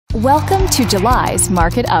Welcome to July's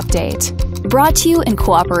Market Update, brought to you in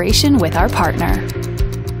cooperation with our partner.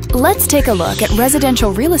 Let's take a look at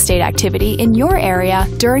residential real estate activity in your area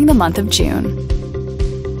during the month of June.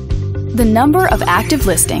 The number of active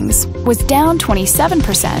listings was down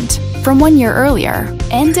 27% from 1 year earlier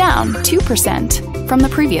and down 2% from the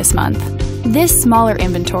previous month. This smaller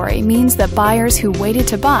inventory means that buyers who waited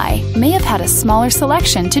to buy may have had a smaller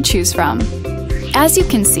selection to choose from. As you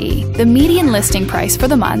can see, the median listing price for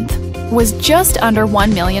the month was just under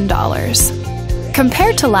 $1 million.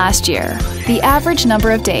 Compared to last year, the average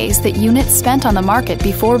number of days that units spent on the market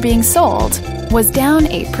before being sold was down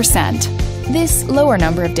 8%. This lower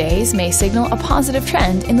number of days may signal a positive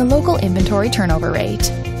trend in the local inventory turnover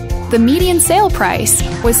rate. The median sale price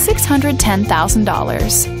was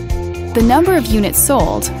 $610,000. The number of units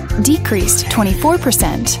sold decreased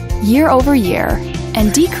 24% year over year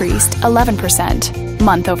and decreased 11%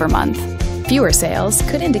 month over month. Fewer sales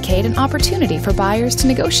could indicate an opportunity for buyers to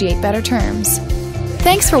negotiate better terms.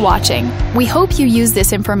 Thanks for watching. We hope you use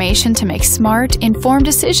this information to make smart, informed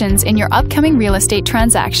decisions in your upcoming real estate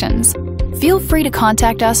transactions. Feel free to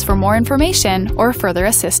contact us for more information or further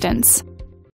assistance.